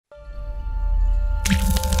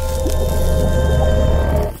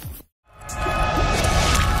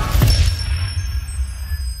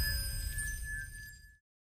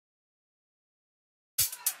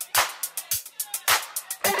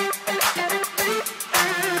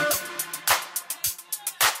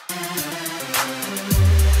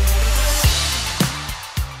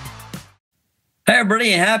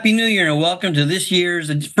everybody, and Happy New Year, and welcome to this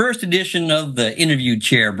year's first edition of the Interview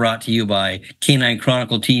Chair, brought to you by Canine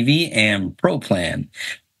Chronicle TV and ProPlan.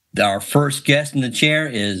 Our first guest in the chair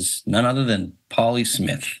is none other than Polly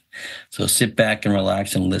Smith. So sit back and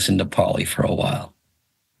relax and listen to Polly for a while.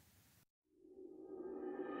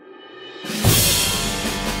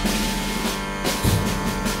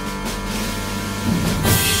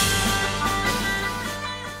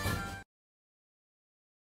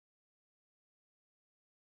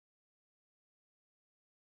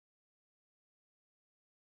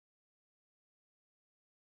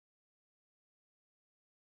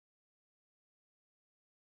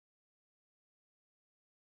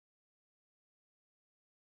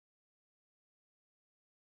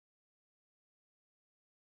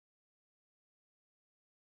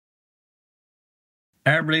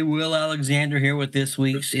 Everybody, Will Alexander here with this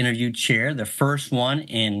week's Interview Chair, the first one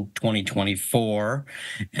in 2024.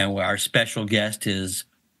 And our special guest is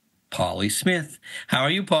Polly Smith. How are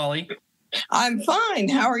you, Polly? I'm fine.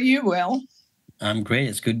 How are you, Will? I'm great.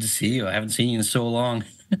 It's good to see you. I haven't seen you in so long.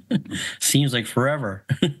 Seems like forever.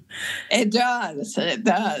 It does. It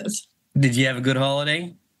does. Did you have a good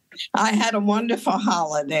holiday? I had a wonderful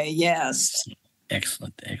holiday, yes.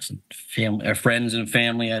 Excellent, excellent. Friends and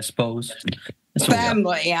family, I suppose.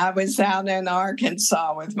 Family. I was out in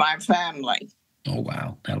Arkansas with my family. Oh,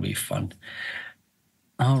 wow. That'll be fun.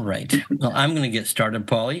 All right. Well, I'm going to get started,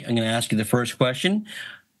 Polly. I'm going to ask you the first question.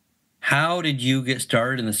 How did you get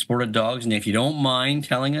started in the sport of dogs? And if you don't mind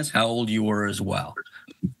telling us how old you were as well.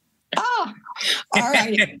 Oh, all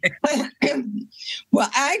right. Well,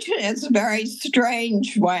 actually, it's a very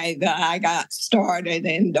strange way that I got started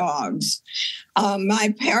in dogs.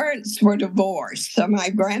 My parents were divorced, so my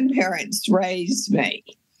grandparents raised me.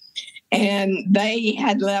 And they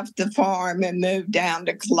had left the farm and moved down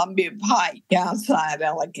to Columbia Pike outside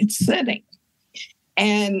Ellicott City.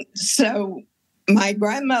 And so my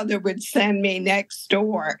grandmother would send me next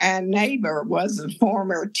door. A neighbor was a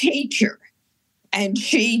former teacher, and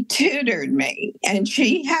she tutored me. And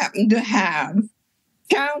she happened to have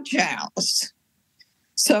chow chows.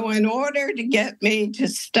 So in order to get me to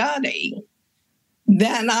study,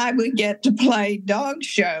 then I would get to play dog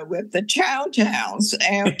show with the chow chows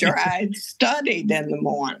after I'd studied in the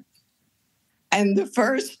morning. And the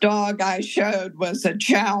first dog I showed was a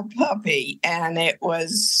chow puppy, and I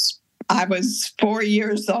was 4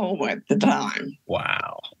 years old at the time.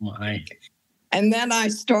 Wow. My. And then I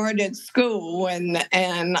started school, and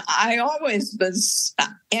I always was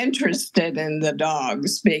interested in the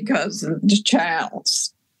dogs because of the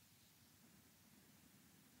chows.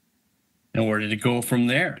 And where did it go from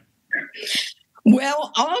there?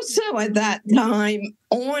 Well, also at that time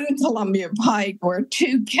on Columbia Pike were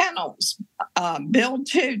two kennels. Bill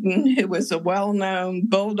Tootin, who was a well-known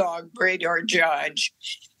bulldog breeder judge,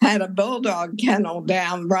 had a bulldog kennel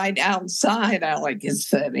down right outside Ellicott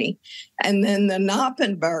City. And then the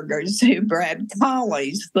Knoppenbergers, who bred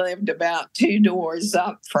collies, lived about 2 doors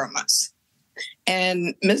up from us.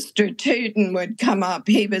 And Mr. Tootin would come up.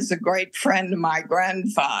 He was a great friend of my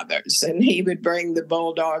grandfather's, and he would bring the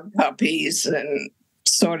bulldog puppies and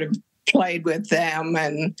sort of played with them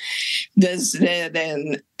and visited.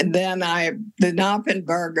 And then the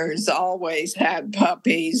Knoppenbergers always had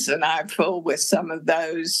puppies, and I fooled with some of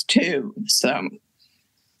those too. So,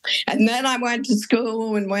 and then I went to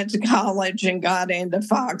school and went to college and got into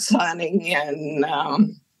fox hunting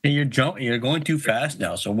and. You're going too fast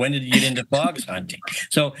now. So when did you get into fox hunting?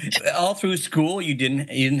 So all through school, you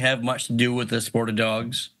didn't have much to do with the sport of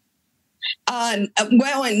dogs? Well,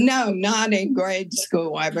 no, not in grade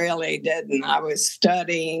school. I really didn't. I was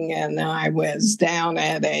studying, and I was down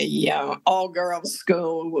at a all-girls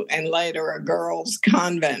school and later a girls'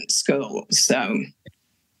 convent school. So,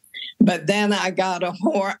 but then I got a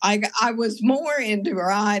horse. I was more into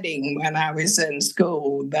riding when I was in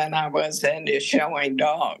school than I was into showing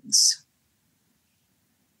dogs.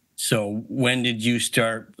 So when did you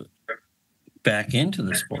start back into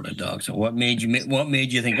the sport of dogs? What made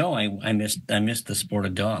you think, oh, I missed the sport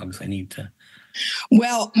of dogs. I need to.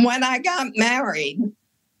 Well, when I got married,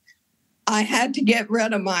 I had to get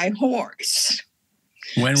rid of my horse.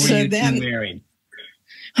 When were you two married?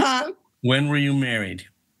 Huh? When were you married?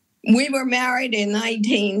 We were married in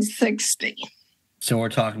 1960. So we're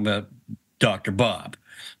talking about Dr. Bob.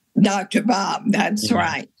 Dr. Bob, that's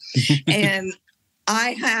right. And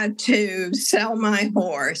I had to sell my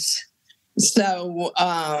horse. So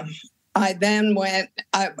I then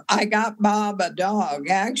I got Bob a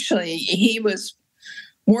dog. Actually, he was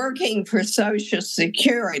working for Social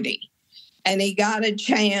Security. And he got a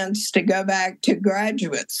chance to go back to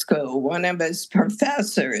graduate school. One of his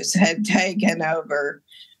professors had taken over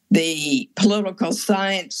the political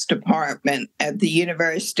science department at the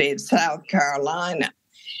University of South Carolina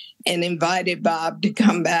and invited Bob to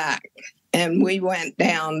come back. And we went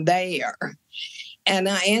down there. And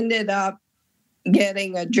I ended up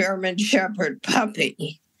getting a German Shepherd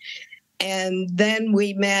puppy. And then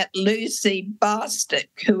we met Lucy Bostic,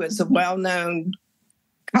 who is a well-known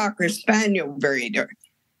Cocker Spaniel breeder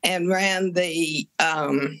and ran the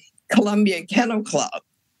Columbia Kennel Club.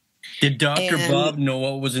 Did Dr. Bob know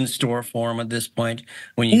what was in store for him at this point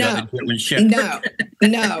when you got the German Shepherd?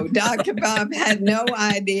 No. Dr. Bob had no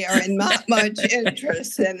idea and not much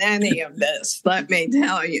interest in any of this, let me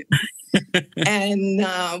tell you. And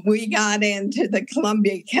we got into the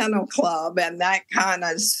Columbia Kennel Club, and that kind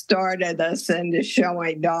of started us into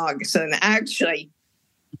showing dogs. And actually,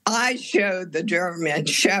 I showed the German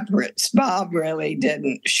Shepherds. Bob really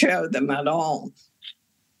didn't show them at all.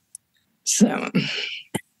 So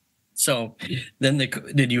then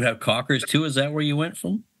did you have Cockers too? Is that where you went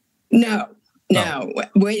from? No.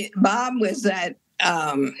 Bob was at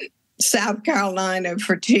South Carolina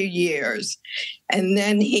for 2 years, and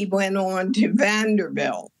then he went on to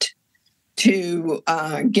Vanderbilt to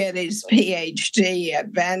get his PhD at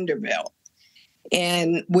Vanderbilt.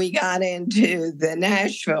 And we got into the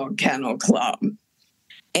Nashville Kennel Club.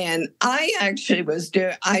 And I actually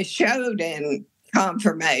I showed in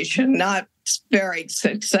conformation, not very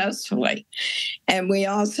successfully. And we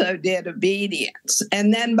also did obedience.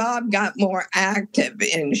 And then Bob got more active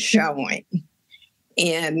in showing.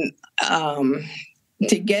 And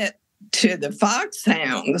to get to the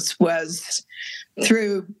foxhounds was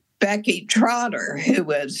through Becky Trotter, who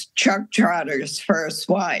was Chuck Trotter's first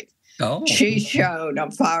wife. Oh. She showed a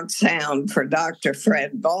foxhound for Dr.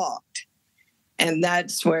 Fred Vaught. And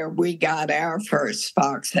that's where we got our first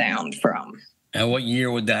foxhound from. And what year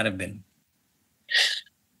would that have been?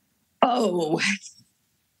 Oh,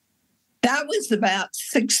 that was about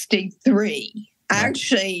 63.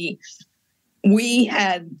 Actually,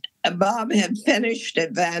 Bob had finished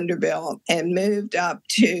at Vanderbilt and moved up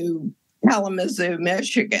to Kalamazoo,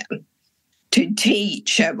 Michigan to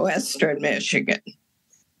teach at Western Michigan.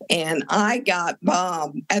 And I got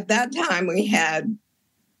Bob. At that time, we had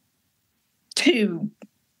two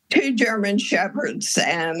German Shepherds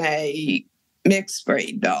and a mixed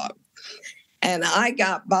breed dog. And I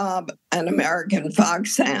got Bob an American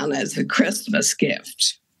Foxhound as a Christmas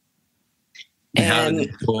gift. And how did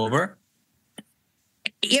it go over?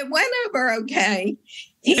 It went over okay.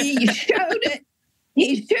 He showed it.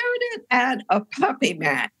 He showed it at a puppy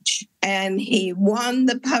match, and he won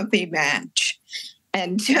the puppy match.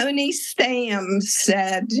 And Tony Stam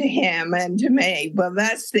said to him and to me, well,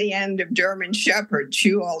 that's the end of German Shepherds.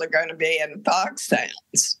 You all are going to be in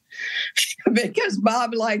foxhounds. Because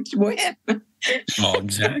Bob liked to win. Oh,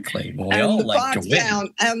 exactly. Well, we all like to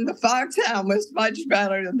win. And the foxhound was much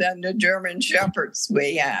better than the German Shepherds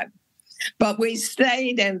we had. But we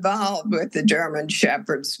stayed involved with the German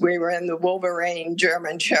Shepherds. We were in the Wolverine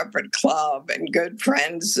German Shepherd Club and good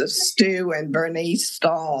friends of Stu and Bernice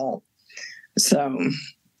Stahl. So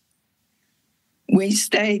we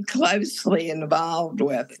stayed closely involved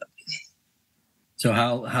with them. So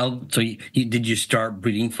did you start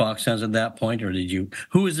breeding foxhounds at that point, or did you?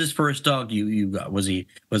 Who was this first dog you got? Was it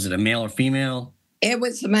a male or female? It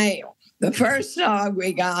was a male. The first dog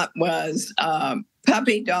we got was a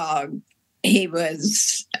puppy dog. He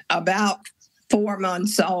was about 4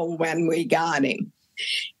 months old when we got him.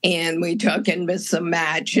 And we took him to some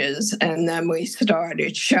matches, and then we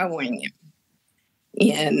started showing him.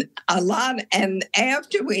 And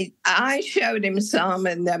after I showed him some,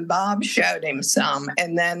 and then Bob showed him some,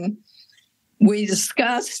 and then we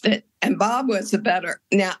discussed it. And Bob was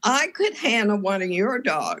now I could handle one of your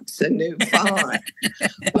dogs, a new fawn,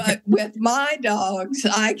 but with my dogs,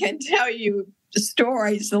 I can tell you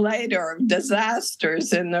stories later of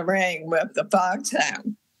disasters in the ring with the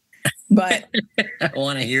foxhound. But I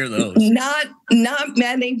want to hear those. Not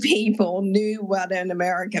many people knew what an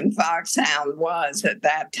American foxhound was at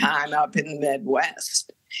that time up in the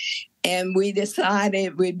Midwest. And we decided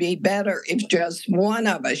it would be better if just one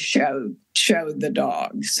of us showed the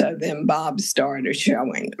dog. So then Bob started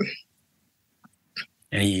showing them.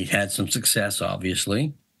 And he had some success,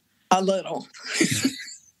 obviously. A little.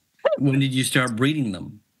 When did you start breeding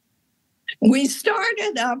them? We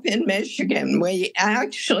started up in Michigan. We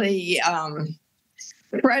actually,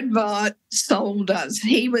 Fred Vaught sold us.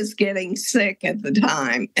 He was getting sick at the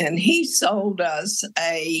time, and he sold us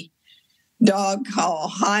a dog called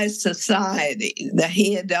High Society that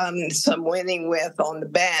he had done some winning with on the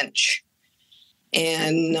bench.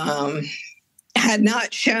 and had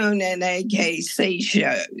not shown in AKC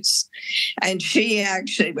shows. And she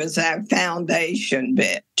actually was our foundation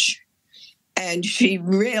bitch. And she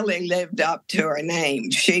really lived up to her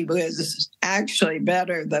name. She was actually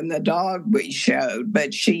better than the dog we showed,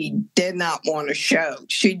 but she did not want to show.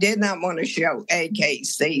 She did not want to show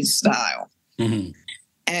AKC style. Mm-hmm.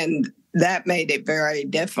 And that made it very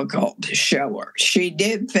difficult to show her. She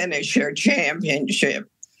did finish her championship,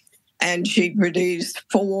 and she produced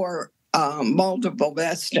 4 multiple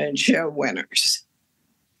best in show winners.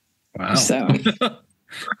 Wow. So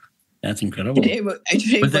that's incredible.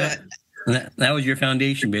 That was your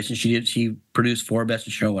foundation bitch, and she produced 4 best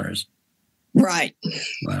in show winners. Right.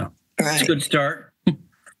 Wow. Right. It's a good start.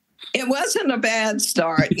 It wasn't a bad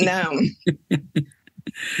start, no.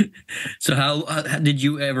 So how did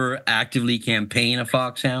you ever actively campaign a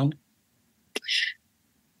foxhound?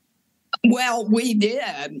 Well, we did.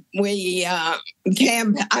 I mean,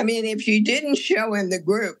 if you didn't show in the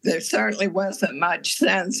group, there certainly wasn't much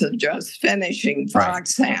sense of just finishing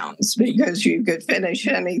foxhounds, because you could finish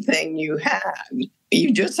anything you had.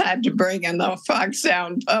 You just had to bring enough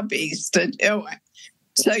foxhound puppies to do it.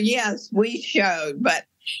 So yes, we showed, but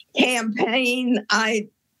campaign,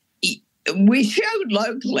 we showed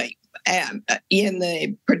locally,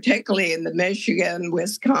 particularly in the Michigan,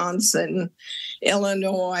 Wisconsin,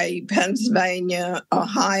 Illinois, Pennsylvania,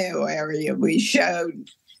 Ohio area. We showed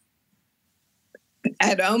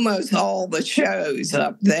at almost all the shows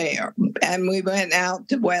up there. And we went out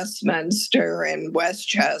to Westminster and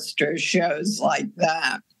Westchester, shows like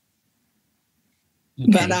that.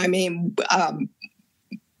 Okay. But I mean,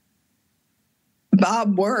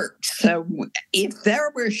 Bob worked. So if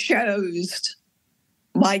there were shows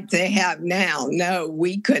like they have now, no,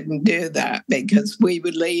 we couldn't do that, because we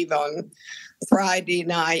would leave on Friday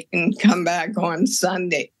night and come back on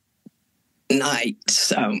Sunday night.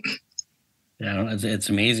 So yeah, it's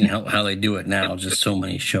amazing how they do it now. Just so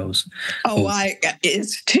many shows.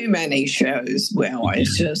 It's too many shows. Well,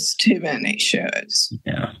 it's just too many shows.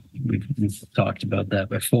 Yeah, we've talked about that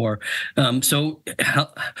before. So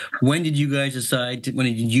when did you guys decide when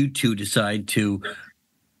did you two decide to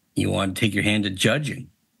you want to take your hand to judging?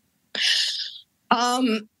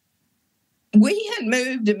 We had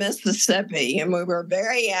moved to Mississippi, and we were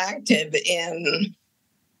very active in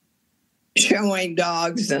showing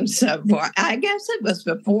dogs and so forth. I guess it was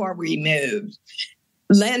before we moved.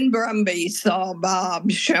 Len Brumby saw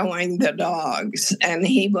Bob showing the dogs, and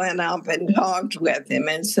he went up and talked with him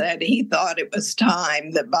and said he thought it was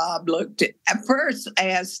time that Bob at first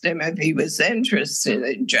asked him if he was interested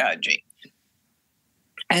in judging,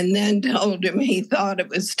 and then told him he thought it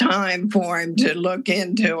was time for him to look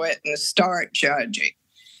into it and start judging.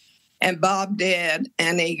 And Bob did,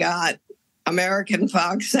 and he got American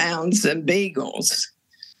Foxhounds and Beagles.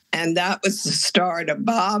 And that was the start of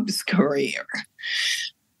Bob's career.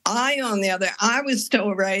 I was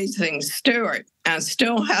still raising Stuart. I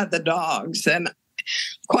still had the dogs. And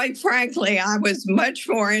quite frankly, I was much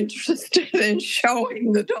more interested in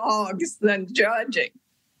showing the dogs than judging.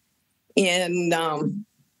 And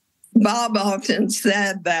Bob often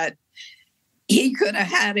said that he could have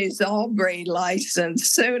had his all-breed license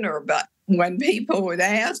sooner, but when people would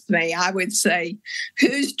ask me, I would say,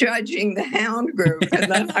 who's judging the hound group? And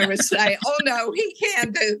then I would say, oh, no, he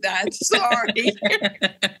can't do that. Sorry.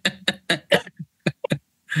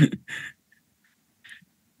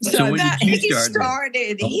 So that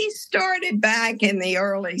he started back in the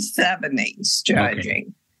early 70s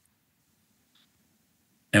judging.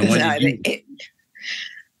 Okay. And when did you...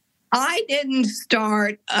 I didn't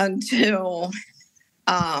start until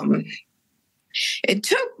it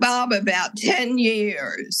took Bob about 10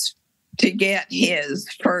 years to get his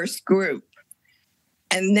first group.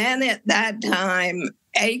 And then at that time,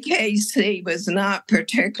 AKC was not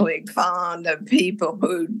particularly fond of people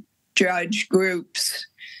who judge groups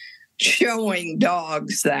showing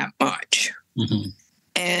dogs that much. Mm-hmm.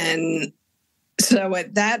 And so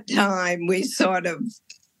at that time, we sort of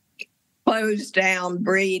closed down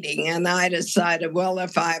breeding, and I decided, well,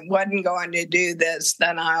 if I wasn't going to do this,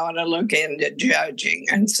 then I ought to look into judging.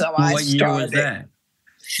 And so I started. What year was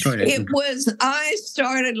that? I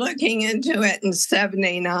started looking into it in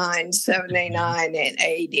 79 and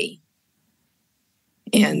 80,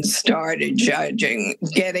 and started judging,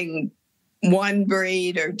 getting one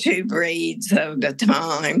breed or two breeds at a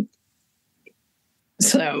time.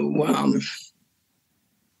 So,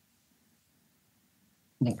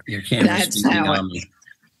 your camera's speaking on me.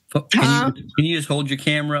 Can you just hold your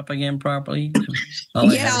camera up again properly?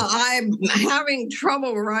 I'm having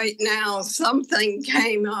trouble right now. Something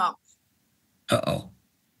came up. Uh-oh.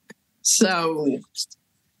 So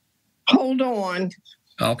hold on.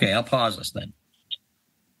 Okay, I'll pause us then.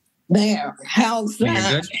 There. How's You're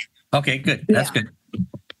that? good? Okay, good. That's good.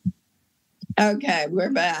 Okay,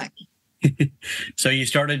 we're back. So you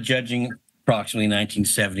started judging approximately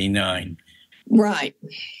 1979. Right.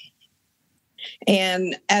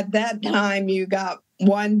 And at that time, you got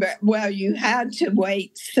you had to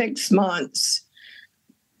wait 6 months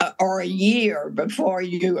or a year before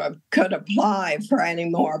you could apply for any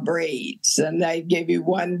more breeds. And they'd give you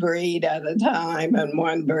one breed at a time and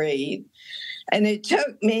one breed. And it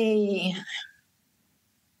took me,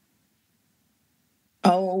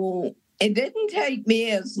 it didn't take me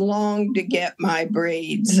as long to get my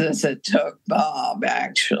breeds as it took Bob,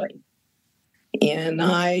 actually. And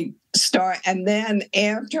and then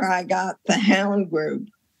after I got the hound group,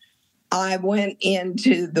 I went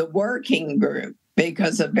into the working group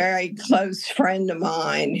because a very close friend of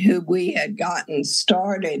mine who we had gotten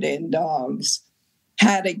started in dogs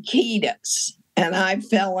had Akitas, and I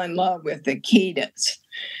fell in love with Akitas.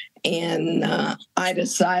 And I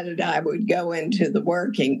decided I would go into the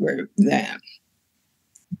working group then.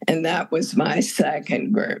 And that was my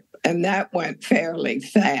second group. And that went fairly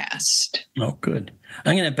fast. Oh, good.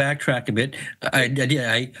 I'm going to backtrack a bit. I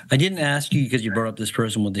didn't ask you because you brought up this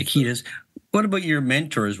person with the Akitas. What about your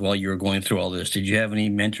mentors while you were going through all this? Did you have any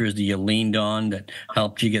mentors that you leaned on that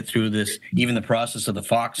helped you get through this, even the process of the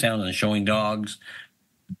foxhound and showing dogs?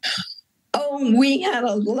 Oh, we had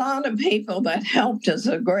a lot of people that helped us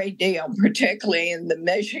a great deal, particularly in the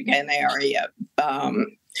Michigan area.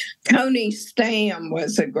 Tony Stam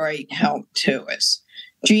was a great help to us.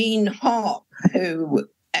 Gene Hawk, who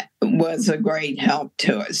was a great help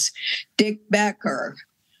to us. Dick Becker.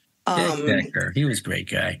 Dick Becker, he was a great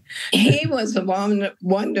guy. He was a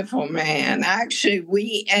wonderful man. Actually,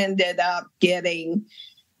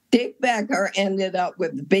 Dick Becker ended up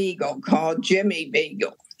with a beagle called Jimmy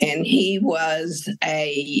Beagle. And he was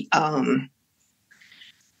a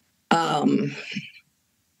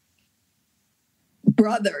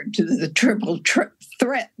brother to the triple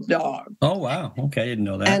threat dog. Oh, wow. Okay, I didn't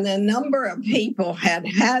know that. And a number of people had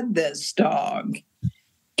this dog.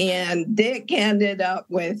 And Dick ended up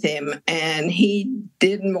with him, and he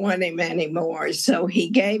didn't want him anymore. So he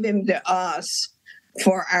gave him to us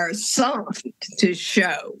for our son to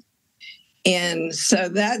show. And so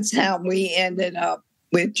that's how we ended up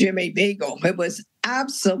with Jimmy Beagle. It was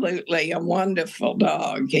absolutely a wonderful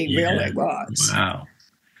dog. He really was. Wow.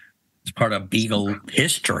 It's part of Beagle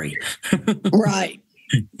history. Right.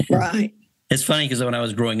 It's funny because when I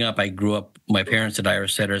was growing up, my parents had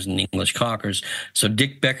Irish setters and English cockers. So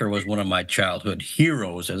Dick Becker was one of my childhood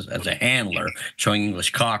heroes as a handler, showing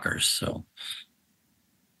English cockers. So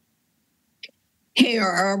here,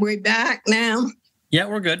 are we back now? Yeah,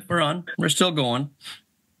 we're good. We're on. We're still going.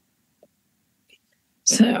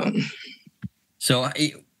 So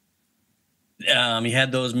you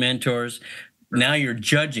had those mentors. Now you're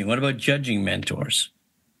judging. What about judging mentors?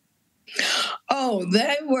 Oh,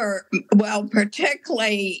 they were,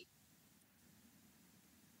 particularly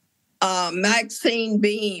Maxine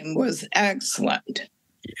Beam was excellent.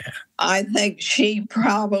 Yeah. I think she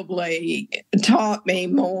probably taught me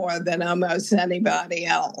more than almost anybody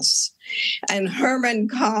else. And Herman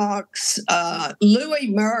Cox, Louis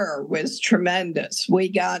Murr was tremendous. We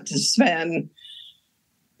got to spend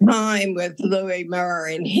time with Louis Murr,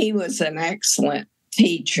 and he was an excellent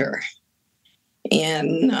teacher.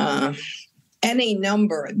 And any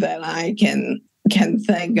number that I can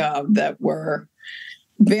think of that were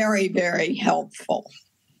very, very helpful.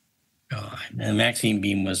 God. And Maxine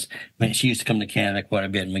Beam she used to come to Canada quite a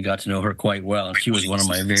bit, and we got to know her quite well. And she was one of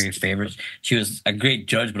my very favorites. She was a great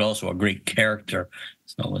judge, but also a great character.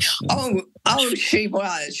 So she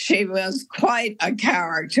was. She was quite a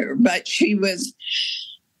character, but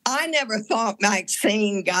I never thought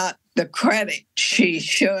Maxine got the credit she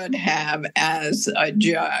should have as a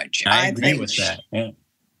judge. I agree with that. Yeah.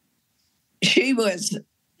 She was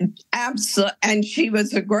absolutely, and she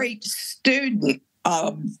was a great student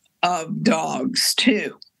of dogs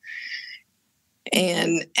too.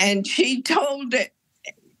 And she told it,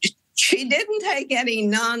 she didn't take any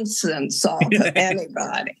nonsense off of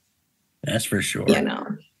anybody. That's for sure.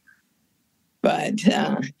 But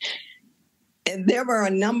there were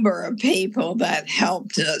a number of people that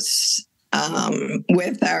helped us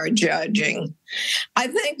with our judging. I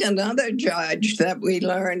think another judge that we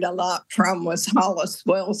learned a lot from was Hollis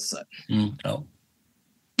Wilson. Oh.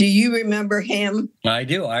 Do you remember him? I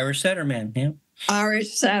do. Irish setter man. Yeah.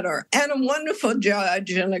 Irish setter. And a wonderful judge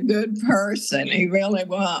and a good person. He really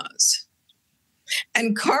was.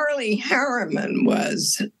 And Carly Harriman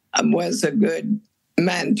was a good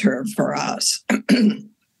mentor for us.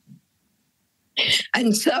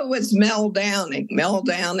 And so was Mel Downing. Mel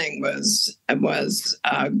Downing was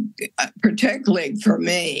particularly for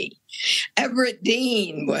me. Everett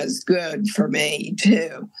Dean was good for me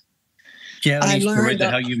too. Do you have any stories of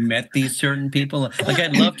how you met these certain people? Like,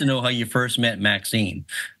 I'd love to know how you first met Maxine.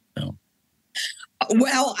 So.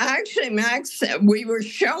 Well, actually, Max, we were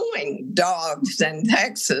showing dogs in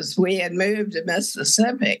Texas. We had moved to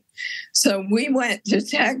Mississippi. So we went to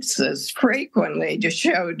Texas frequently to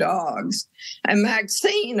show dogs. And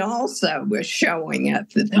Maxine also was showing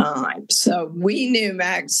at the time. So we knew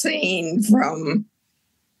Maxine from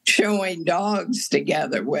showing dogs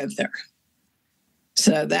together with her.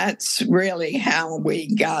 So that's really how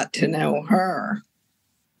we got to know her.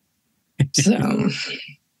 So...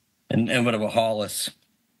 And what about Hollis?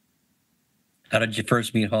 How did you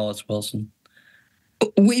first meet Hollis Wilson?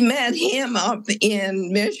 We met him up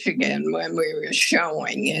in Michigan when we were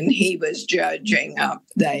showing, and he was judging up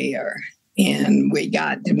there. And we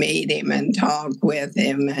got to meet him and talk with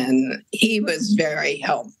him, and he was very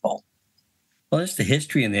helpful. Well, it's the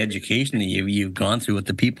history and the education that you've gone through with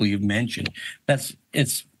the people you've mentioned.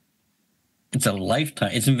 It's a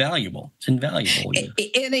lifetime. It's invaluable. It's invaluable.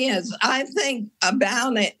 It is. I think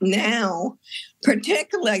about it now,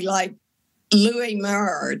 particularly like Louis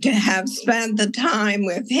Murr, to have spent the time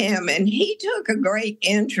with him. And he took a great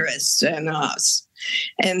interest in us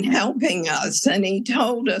and helping us. And he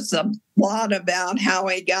told us a lot about how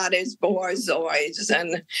he got his Borzois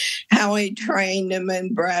and how he trained them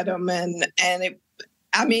and bred them. This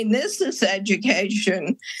is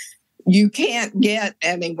education you can't get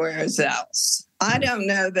anywhere else. I don't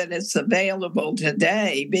know that it's available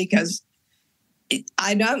today because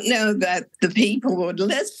I don't know that the people would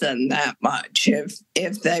listen that much if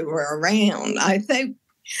they were around. I think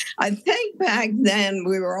back then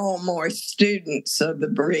we were all more students of the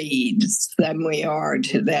breeds than we are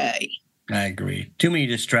today. I agree. Too many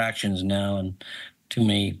distractions now and too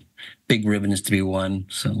many big ribbons to be won.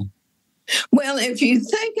 So, well, if you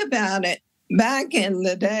think about it, back in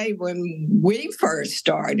the day when we first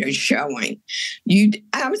started showing, you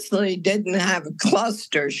absolutely didn't have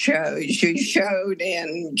cluster shows. You showed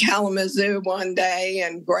in Kalamazoo one day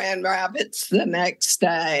and Grand Rapids the next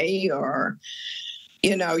day, or,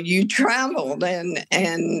 you traveled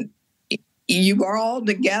and you were all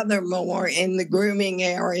together more in the grooming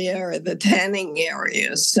area or the tanning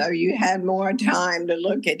area. So you had more time to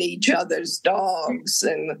look at each other's dogs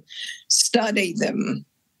and study them.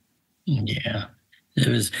 Yeah,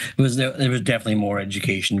 there was definitely more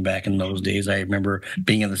education back in those days. I remember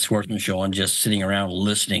being in the Sportsman Show and just sitting around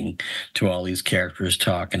listening to all these characters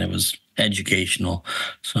talk, and it was educational.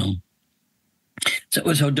 So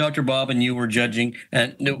Dr. Bob and you were judging,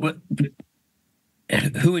 and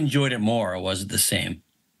who enjoyed it more, or was it the same?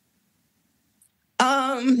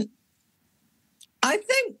 I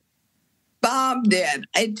think Bob did.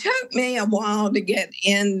 It took me a while to get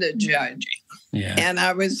into judging. Yeah. And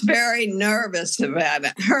I was very nervous about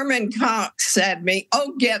it. Herman Cox said to me,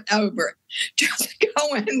 "Oh, get over it. Just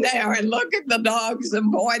go in there and look at the dogs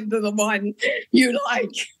and point to the one you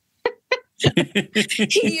like."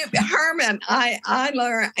 Herman, I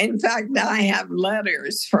learned, in fact, I have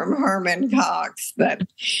letters from Herman Cox that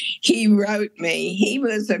he wrote me. He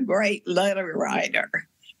was a great letter writer.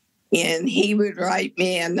 And he would write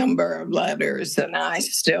me a number of letters, and I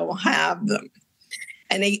still have them.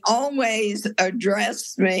 And he always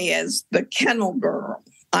addressed me as the kennel girl.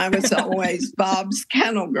 I was always Bob's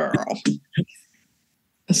kennel girl.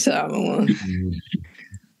 So,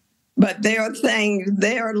 but there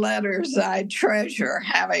are letters I treasure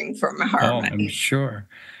having from Herman. Oh, I'm sure.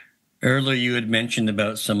 Earlier you had mentioned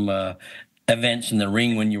about some events in the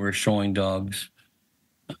ring when you were showing dogs.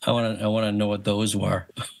 I want to know what those were.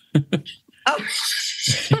 Oh.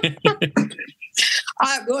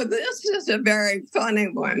 Well, this is a very funny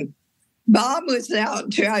one. Bob was out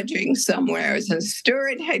judging somewhere, and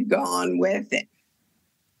Stuart had gone with it.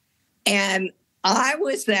 And I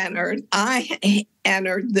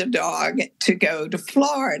entered the dog to go to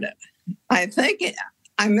Florida.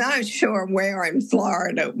 I'm not sure where in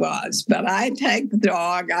Florida it was, but I take the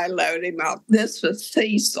dog, I load him up. This was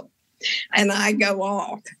Cecil. And I go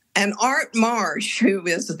off. And Art Marsh, who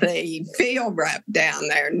was the field rep down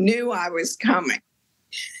there, knew I was coming.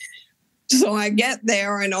 So I get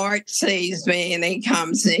there and Art sees me and he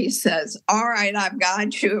comes and he says, "All right, I've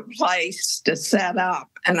got you a place to set up."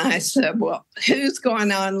 And I said, "Well, who's going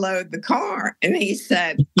to unload the car?" And he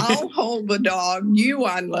said, "I'll hold the dog. You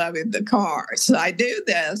unload the car." So I do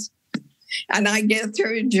this. And I get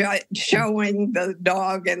through showing the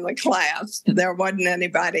dog in the class. There wasn't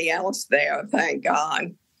anybody else there, thank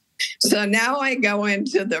God. So now I go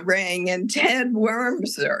into the ring, and Ted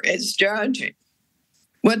Wormser is judging.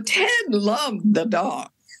 Well, Ted loved the dog.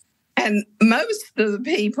 And most of the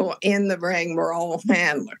people in the ring were all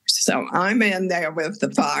handlers. So I'm in there with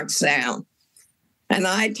the foxhound. And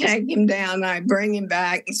I take him down, I bring him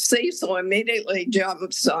back. Cecil immediately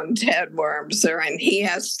jumps on Ted Wormser, and he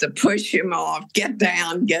has to push him off. Get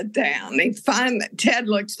down, get down. Ted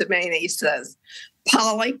looks at me and he says,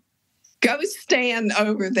 Polly, go stand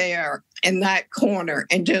over there in that corner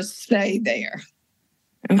and just stay there.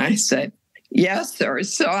 And I said, yes, sir.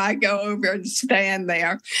 So I go over and stand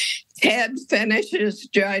there. Ted finishes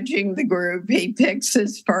judging the group. He picks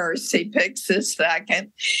his first. He picks his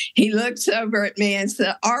second. He looks over at me and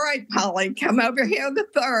said, all right, Polly, come over here the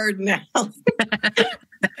third now.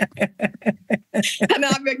 And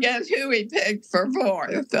I forget who he picked for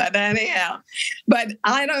fourth. But anyhow,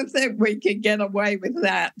 I don't think we could get away with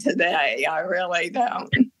that today. I really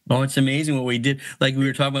don't. Oh, it's amazing what we did. Like we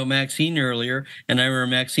were talking about Maxine earlier, and I remember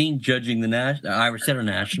Maxine judging the Irish Setter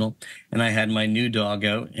National, and I had my new dog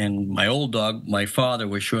out, and my old dog, my father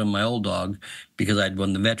was showing my old dog because I'd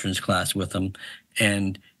won the veterans class with him.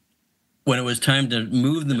 And when it was time to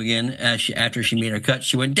move them again, after she made her cut,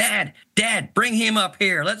 she went, Dad, bring him up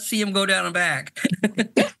here. Let's see him go down and back.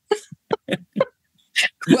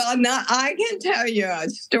 Well, now I can tell you a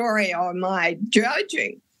story on my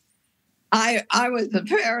judging. I was a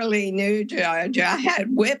fairly new judge. I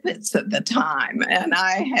had whippets at the time, and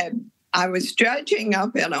I was judging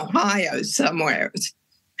up in Ohio somewhere.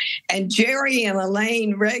 And Jerry and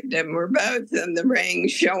Elaine Rigdon were both in the ring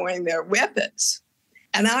showing their whippets.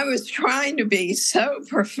 And I was trying to be so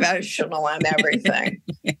professional and everything.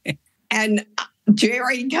 And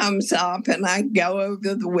Jerry comes up, and I go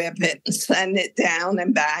over the whippet and send it down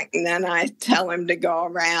and back. And then I tell him to go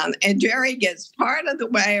around. And Jerry gets part of the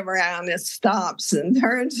way around and stops and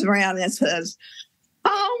turns around and says,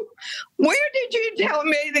 oh, where did you tell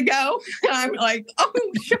me to go? And I'm like, oh,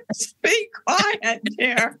 just be quiet,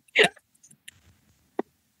 Jerry.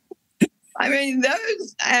 I mean,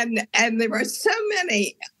 those, and there were so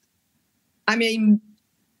many. I mean,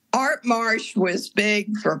 Art Marsh was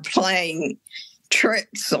big for playing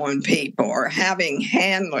tricks on people or having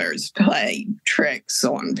handlers play tricks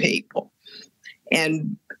on people.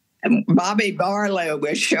 And Bobby Barlow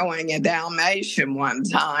was showing a Dalmatian one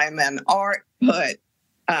time, and Art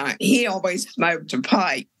he always smoked a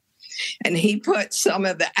pipe, and he put some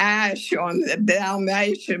of the ash on the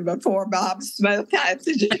Dalmatian before Bob Smith had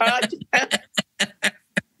to judge it.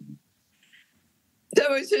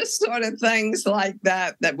 So it's just sort of things like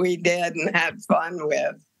that we did and had fun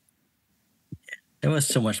with. It was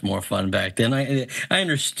so much more fun back then. I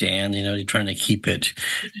understand, you're trying to keep it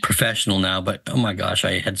professional now, but oh my gosh,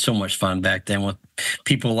 I had so much fun back then with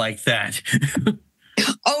people like that.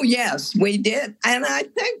 Oh, yes, we did. And I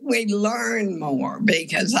think we learned more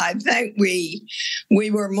because I think we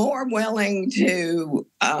were more willing to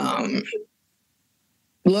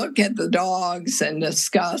look at the dogs and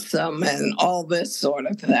discuss them and all this sort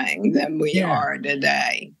of thing than we are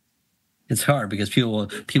today. It's hard because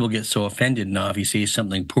people get so offended now if you say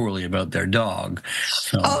something poorly about their dog.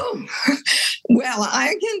 So. Oh, well,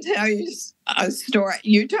 I can tell you a story.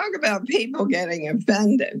 You talk about people getting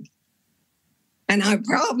offended, and I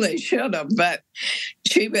probably should have, but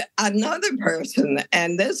another person,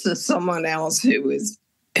 and this is someone else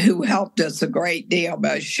who helped us a great deal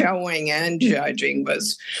by showing and judging,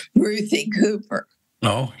 was Ruthie Cooper.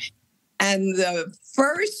 Oh. And the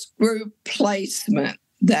first group placement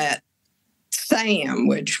that Sam,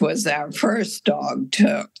 which was our first dog,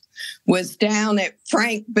 took was down at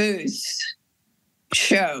Frank Booth's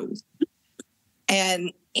show.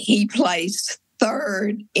 And he placed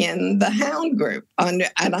third in the hound group. And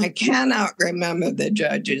I cannot remember the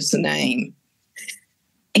judge's name.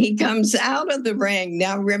 He comes out of the ring.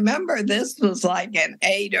 Now, remember, this was like an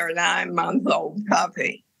 8 or 9 month old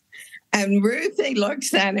puppy. And Ruthie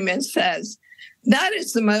looks at him and says, that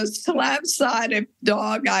is the most slab-sided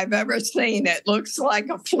dog I've ever seen. It looks like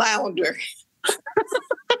a flounder.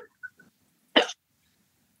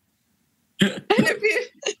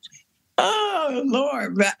 Oh,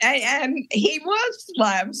 Lord. And he was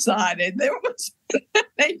slab-sided. There was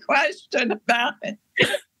no question about it.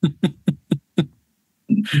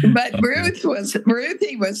 But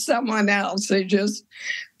Ruthie was someone else who just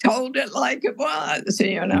told it like it was,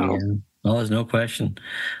 Yeah. Well, there's no question.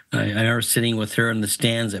 I remember sitting with her in the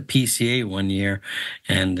stands at PCA one year,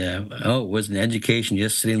 and it was an education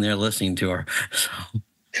just sitting there listening to her. So.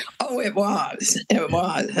 Oh, it was. It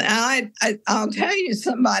was. I'll tell you,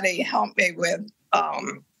 somebody helped me with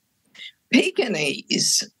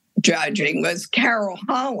Pekingese judging was Carol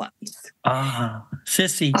Hollins. Ah,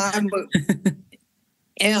 Sissy.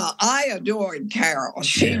 Yeah, I adored Carol.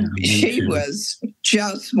 She was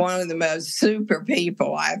just one of the most super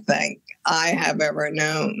people I think I have ever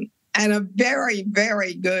known, and a very,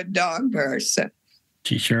 very good dog person.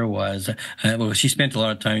 She sure was. Well, she spent a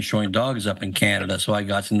lot of time showing dogs up in Canada, so I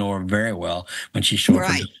got to know her very well when she showed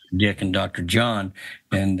for Dick and Dr. John,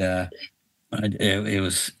 and it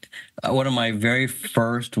was one of my very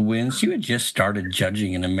first wins. She had just started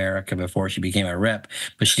judging in America before she became a rep,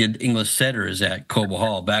 but she did English setters at Cobo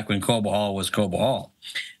Hall, back when Cobo Hall was Cobo Hall.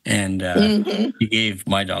 And she gave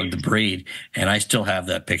my dog the breed, and I still have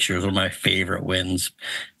that picture. It was one of my favorite wins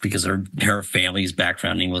because her family's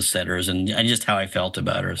background English setters and just how I felt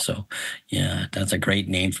about her. So, yeah, that's a great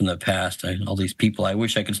name from the past. All these people I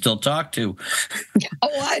wish I could still talk to.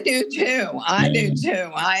 Oh, I do too. I do too.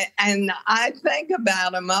 I think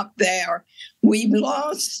about them up there. We've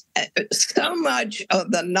lost so much of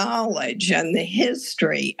the knowledge and the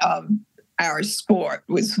history of our sport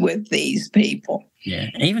was with these people. Yeah,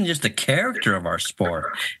 even just the character of our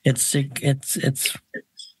sport. It's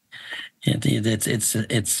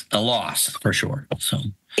a loss for sure. So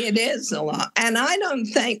it is a lot, and I don't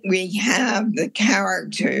think we have the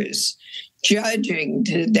characters judging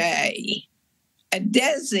today.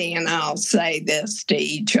 Desi and I'll say this to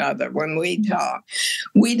each other when we talk.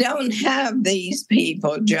 We don't have these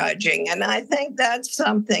people judging, and I think that's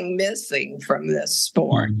something missing from this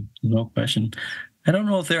sport. No question. I don't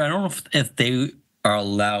know if they are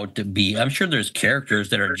allowed to be. I'm sure there's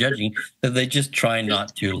characters that are judging that they just try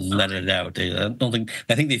not to let it out. I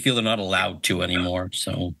think they feel they're not allowed to anymore.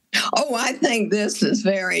 So. Oh, I think this is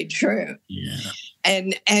very true. Yeah.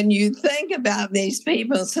 And you think about these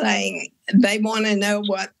people saying they want to know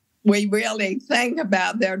what we really think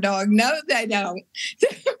about their dog. No, they don't.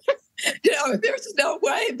 No, there's no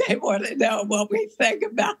way they want to know what we think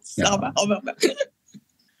about some of them.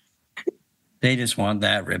 They just want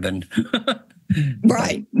that ribbon.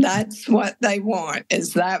 Right. That's what they want,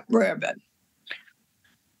 is that ribbon.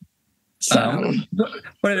 So,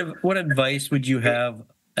 what advice would you have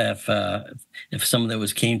if someone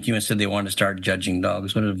that came to you and said they wanted to start judging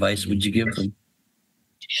dogs? What advice would you give them?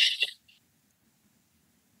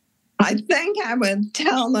 I think I would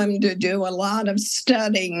tell them to do a lot of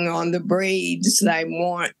studying on the breeds they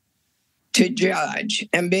want to judge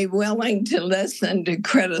and be willing to listen to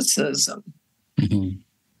criticism. Mm-hmm.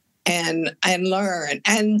 And learn.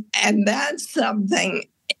 And that's something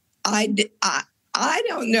I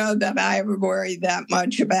don't know that I ever worried that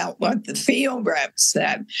much about what the field rep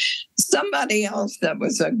said. Somebody else that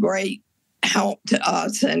was a great help to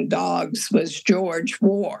us in dogs was George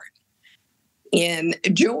Ward. And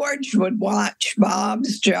George would watch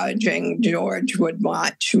Bob's judging. George would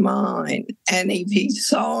watch mine. And if he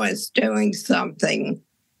saw us doing something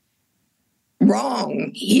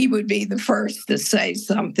wrong, he would be the first to say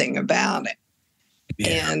something about it.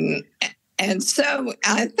 Yeah. And so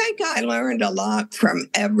I think I learned a lot from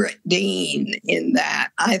Everett Dean in that.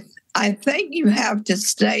 I think you have to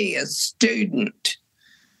stay a student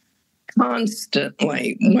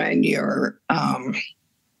constantly when you're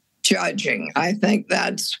judging. I think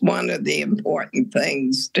that's one of the important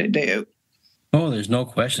things to do. Oh, there's no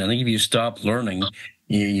question. I think if you stop learning,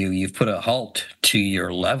 you've put a halt to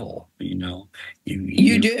your level.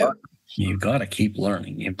 You do. You've got to keep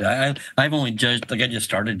learning. I've only judged, like I just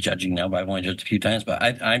started judging now, but I've only judged a few times. But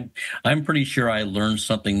I'm pretty sure I learn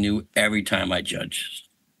something new every time I judge.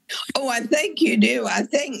 Oh, I think you do. I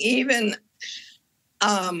think even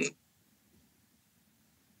I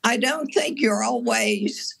don't think you're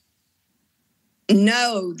always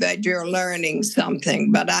know that you're learning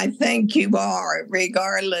something, but I think you are,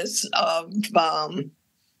 regardless of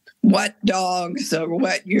what dogs or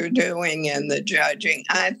what you're doing in the judging.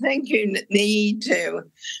 I think you need to.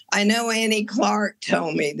 I know Annie Clark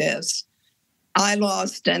told me this. I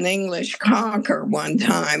lost an English cocker one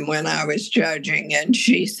time when I was judging, and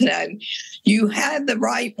she said, you had the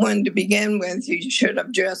right one to begin with. You should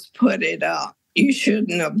have just put it up. You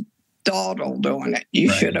shouldn't have dawdled on it.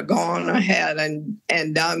 You should have gone ahead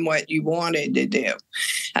and done what you wanted to do.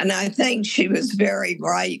 And I think she was very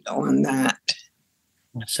right on that.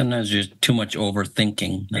 Sometimes there's too much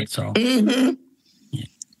overthinking. That's all. Mm-hmm. Yeah.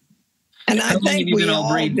 And I think we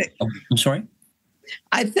all do. I'm sorry?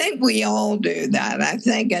 I think we all do that. I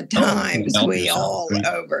think at times we all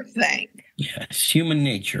overthink. Yeah, it's human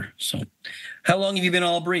nature. So how long have you been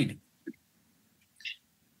all breed?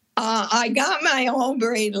 I got my all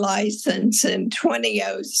breed license in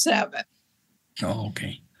 2007. Oh,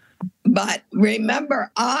 okay. But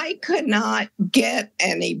remember, I could not get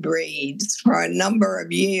any breeds for a number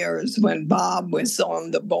of years when Bob was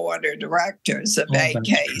on the board of directors of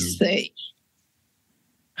AKC.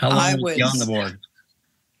 How long was he on the board?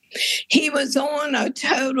 He was on a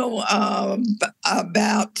total of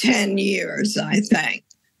about 10 years, I think.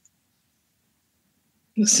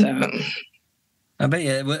 So I bet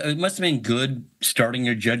you it must have been good starting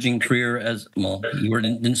your judging career as well. You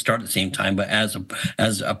didn't start at the same time, but as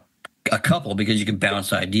a couple, because you could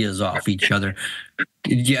bounce ideas off each other.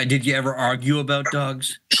 Did you ever argue about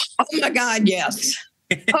dogs? Oh my God, yes.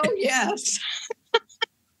 Oh yes.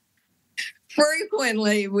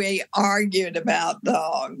 Frequently, we argued about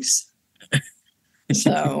dogs.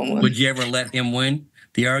 So, would you ever let him win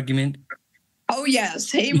the argument? Oh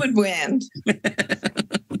yes, he would win.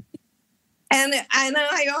 And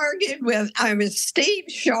I argued with Steve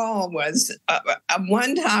Shaw was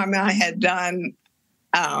one time I had done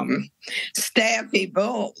Staffy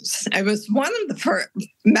Bulls. It was one of the first,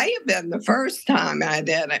 may have been the first time I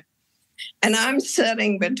did it. And I'm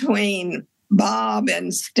sitting between Bob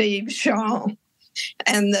and Steve Shaw,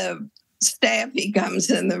 and the Staffy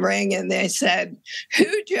comes in the ring and they said,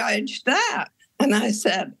 "Who judged that?" And I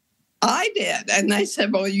said, "I did." And they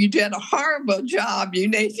said, "Well, you did a horrible job. You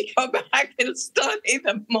need to go back and study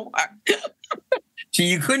them more." So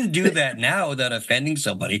you couldn't do that now without offending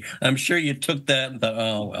somebody. I'm sure you took that and thought,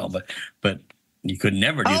 oh, well, but you could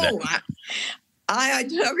never do that. I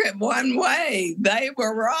took it one way. They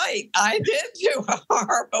were right. I did do a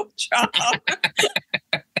horrible job.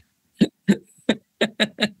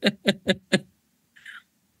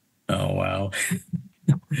 Oh, wow.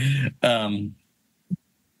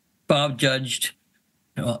 Bob judged.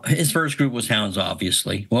 Well, his first group was Hounds,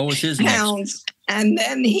 obviously. What was his Hounds, next? And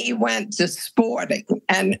then he went to Sporting.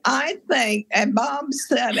 And I think, and Bob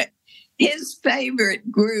said it, his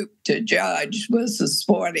favorite group to judge was the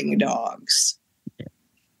Sporting Dogs. Yeah.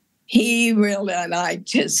 He really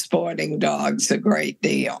liked his Sporting Dogs a great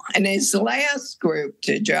deal. And his last group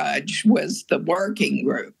to judge was the Working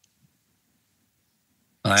Group.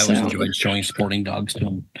 I always enjoyed showing Sporting Dogs to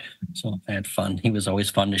him, so I had fun. He was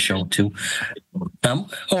always fun to show to.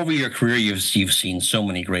 Over your career, you've seen so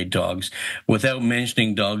many great dogs. Without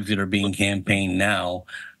mentioning dogs that are being campaigned now,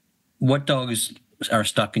 what dogs are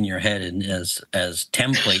stuck in your head as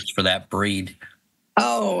templates for that breed?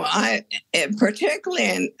 Oh,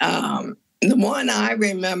 particularly the one I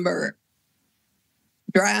remember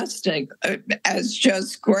drastic as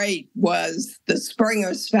just great was the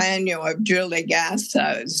Springer Spaniel of Julie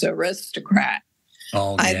Gasso's Aristocrat.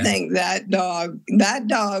 Oh, yeah. I think that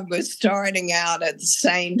dog was starting out at the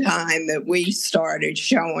same time that we started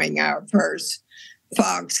showing our first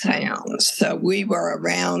foxhounds. So we were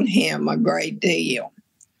around him a great deal.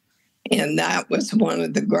 And that was one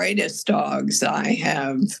of the greatest dogs I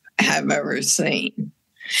have ever seen.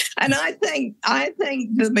 And I think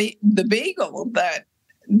the beagle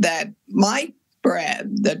that Mike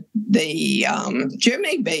bred, the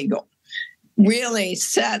Jimmy Beagle, really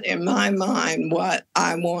set in my mind what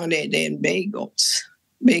I wanted in beagles,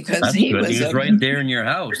 because he was right there in your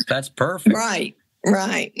house. That's perfect. Right.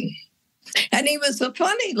 And he was a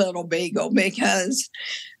funny little beagle, because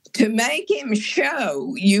to make him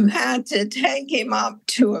show, you had to take him up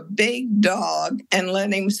to a big dog and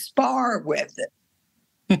let him spar with it.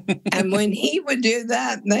 And when he would do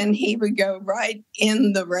that, then he would go right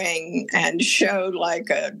in the ring and show like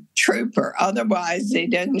a trooper. Otherwise, he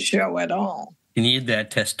didn't show at all. You need that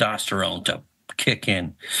testosterone to kick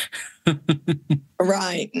in.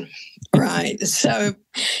 Right. So,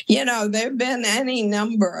 there have been any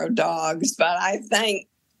number of dogs, but I think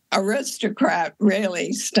Aristocrat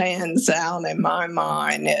really stands out in my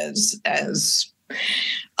mind as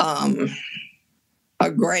a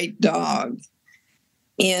great dog.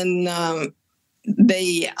 In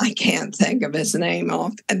I can't think of his name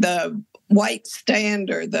off, the White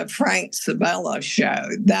Standard, the Frank Sabella show,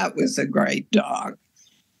 that was a great dog.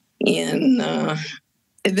 And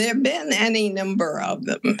there have been any number of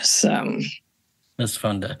them. So that's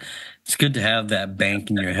fun it's good to have that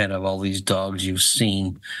bank in your head of all these dogs you've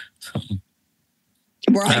seen. So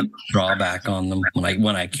right. I draw back on them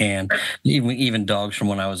when I can. Even dogs from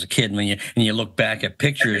when I was a kid. And you look back at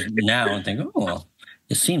pictures now and think, oh well,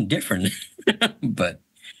 it seemed different, but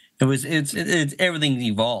it's everything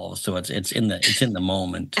evolves, so it's in the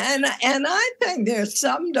moment. And I think there's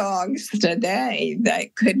some dogs today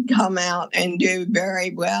that could come out and do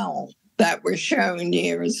very well that were shown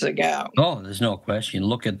years ago. Oh, there's no question.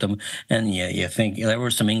 Look at them, and you think there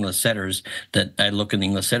were some English setters that I look in the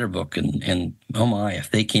English setter book, and oh my,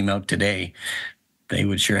 if they came out today, they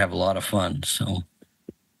would sure have a lot of fun. So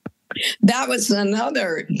that was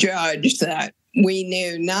another judge that we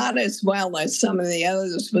knew not as well as some of the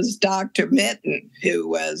others was Dr. Mitten, who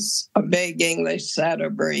was a big English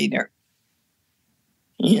setter breeder.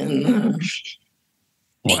 And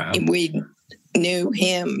wow. We knew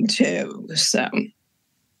him too. So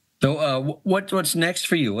what's next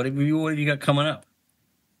for you? What have you got coming up?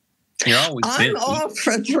 You're always busy. I'm off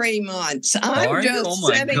for 3 months. I'm just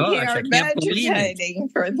sitting here vegetating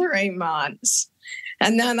for 3 months.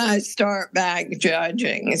 And then I start back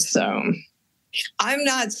judging. So I'm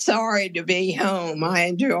not sorry to be home. I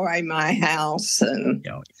enjoy my house and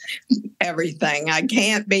everything. I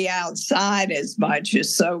can't be outside as much.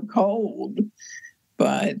 It's so cold.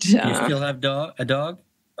 But you still have a dog?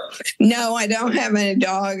 No, I don't have any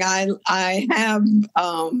dog. I have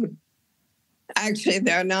actually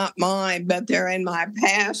they're not mine, but they're in my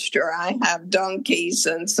pasture. I have donkeys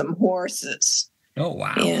and some horses. Oh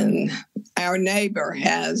wow. And our neighbor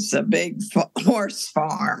has a big horse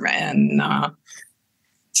farm, and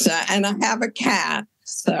and I have a cat,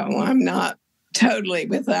 so I'm not totally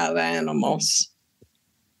without animals.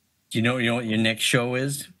 Do you know what your next show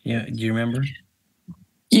is? Yeah, do you remember?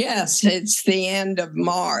 Yes, it's the end of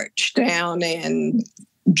March down in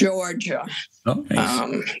Georgia. Oh,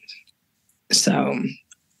 nice. So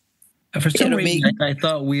for some reason, I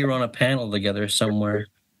thought we were on a panel together somewhere.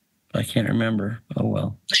 I can't remember. Oh,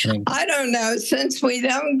 well. I don't know. Since we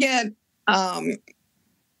don't get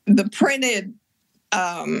the printed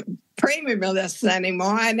premium list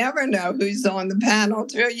anymore, I never know who's on the panel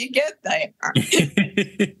till you get there.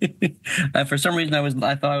 For some reason,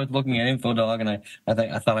 I thought I was looking at InfoDog, and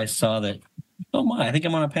I thought I saw that. Oh my! I think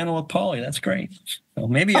I'm on a panel with Polly. That's great. So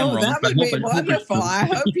maybe I'm wrong. That would be wonderful. I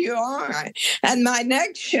hope you are. And my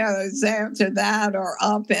next shows after that are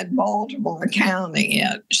up in Baltimore County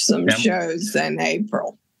at some shows in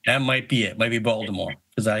April. That might be it. Might be Baltimore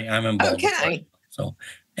because I'm in Baltimore. Okay. So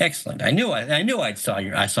excellent. I knew I saw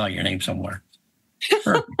your name somewhere.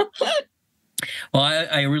 Well,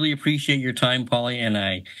 I really appreciate your time, Polly, and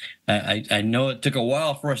I know it took a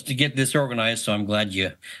while for us to get this organized, so I'm glad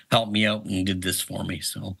you helped me out and did this for me.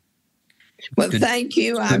 So, well, thank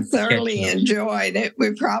you. I thoroughly enjoyed it.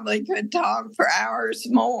 We probably could talk for hours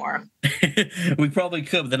more. We probably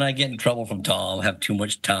could, but then I get in trouble from Tom. I have too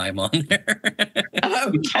much time on there.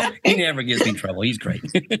 Okay. He never gives me trouble. He's great.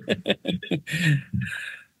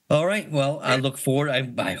 All right. Well, I look forward.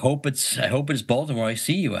 I hope it's Baltimore. I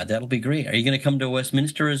see you at. That'll be great. Are you going to come to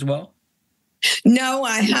Westminster as well? No,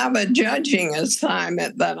 I have a judging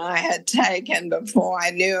assignment that I had taken before I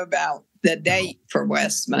knew about the date for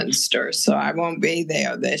Westminster, so I won't be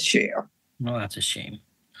there this year. Well, that's a shame.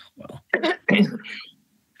 Well,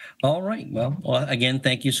 all right. Well, again,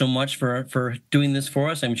 thank you so much for doing this for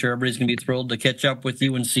us. I'm sure everybody's going to be thrilled to catch up with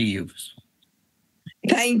you and see you.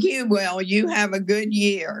 Thank you, Will. You have a good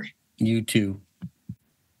year. You too.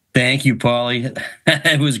 Thank you, Polly.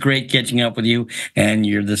 It was great catching up with you, and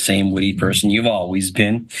you're the same witty person you've always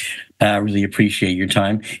been. I really appreciate your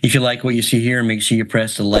time. If you like what you see here, make sure you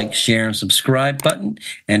press the like, share, and subscribe button.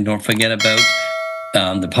 And don't forget about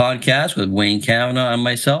the podcast with Wayne Kavanaugh and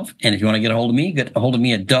myself. And if you want to get a hold of me, get a hold of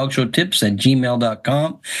me at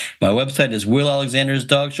dogshowtips@gmail.com. My website is Will Alexander's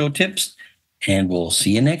Dog Show Tips, and we'll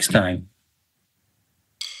see you next time.